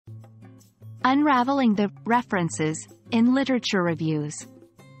Unraveling the references in literature reviews.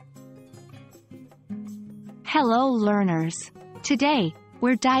 Hello learners! Today,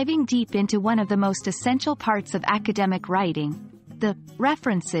 we're diving deep into one of the most essential parts of academic writing, the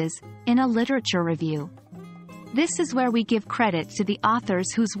references in a literature review. This is where we give credit to the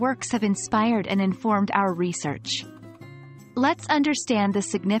authors whose works have inspired and informed our research. Let's understand the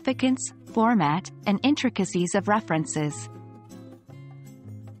significance, format, and intricacies of references.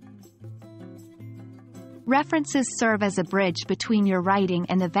 References serve as a bridge between your writing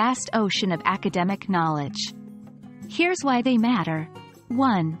and the vast ocean of academic knowledge. Here's why they matter.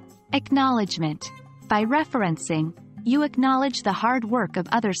 1. Acknowledgement. By referencing, you acknowledge the hard work of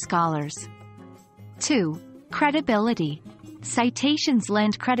other scholars. 2. Credibility. Citations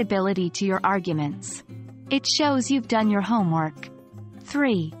lend credibility to your arguments. It shows you've done your homework.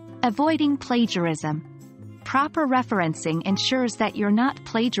 3. Avoiding plagiarism. Proper referencing ensures that you're not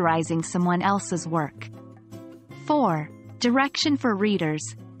plagiarizing someone else's work. 4. Direction for readers.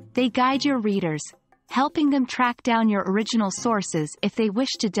 They guide your readers, helping them track down your original sources if they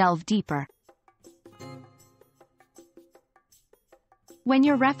wish to delve deeper. When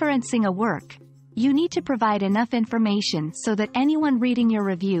you're referencing a work, you need to provide enough information so that anyone reading your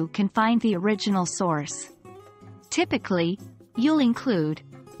review can find the original source. Typically, you'll include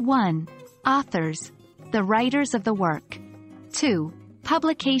 1. Authors, the writers of the work. 2.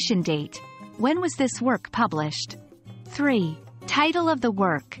 Publication date. When was this work published? 3. Title of the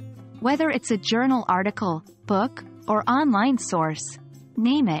work. Whether it's a journal article, book, or online source,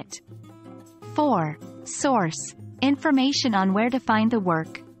 name it. 4. Source. Information on where to find the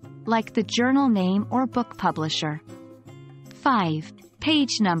work, like the journal name or book publisher. 5.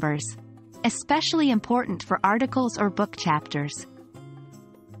 Page numbers. Especially important for articles or book chapters.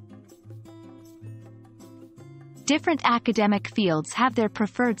 Different academic fields have their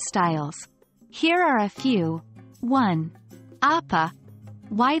preferred styles. Here are a few. 1. APA.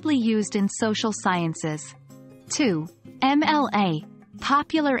 Widely used in social sciences. 2. MLA.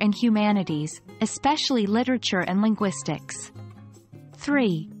 Popular in humanities, especially literature and linguistics.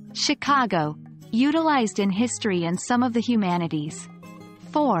 3. Chicago. Utilized in history and some of the humanities.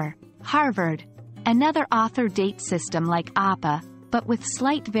 4. Harvard. Another author date system like APA, but with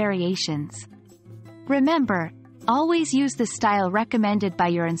slight variations. Remember, always use the style recommended by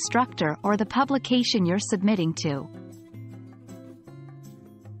your instructor or the publication you're submitting to.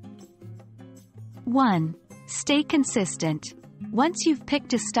 1. Stay consistent. Once you've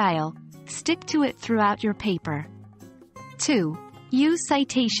picked a style, stick to it throughout your paper. 2. Use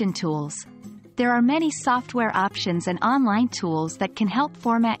citation tools. There are many software options and online tools that can help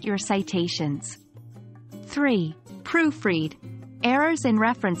format your citations. 3. Proofread. Errors in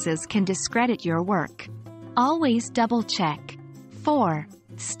references can discredit your work. Always double-check. 4.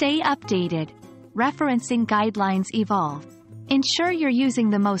 Stay updated. Referencing guidelines evolve. Ensure you're using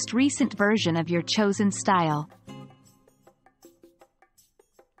the most recent version of your chosen style.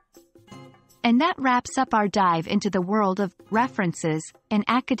 And that wraps up our dive into the world of references in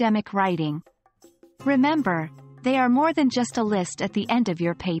academic writing. Remember, they are more than just a list at the end of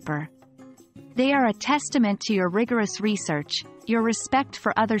your paper. They are a testament to your rigorous research, your respect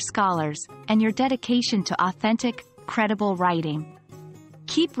for other scholars, and your dedication to authentic, credible writing.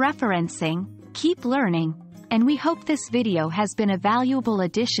 Keep referencing, keep learning, and we hope this video has been a valuable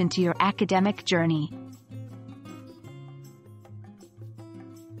addition to your academic journey.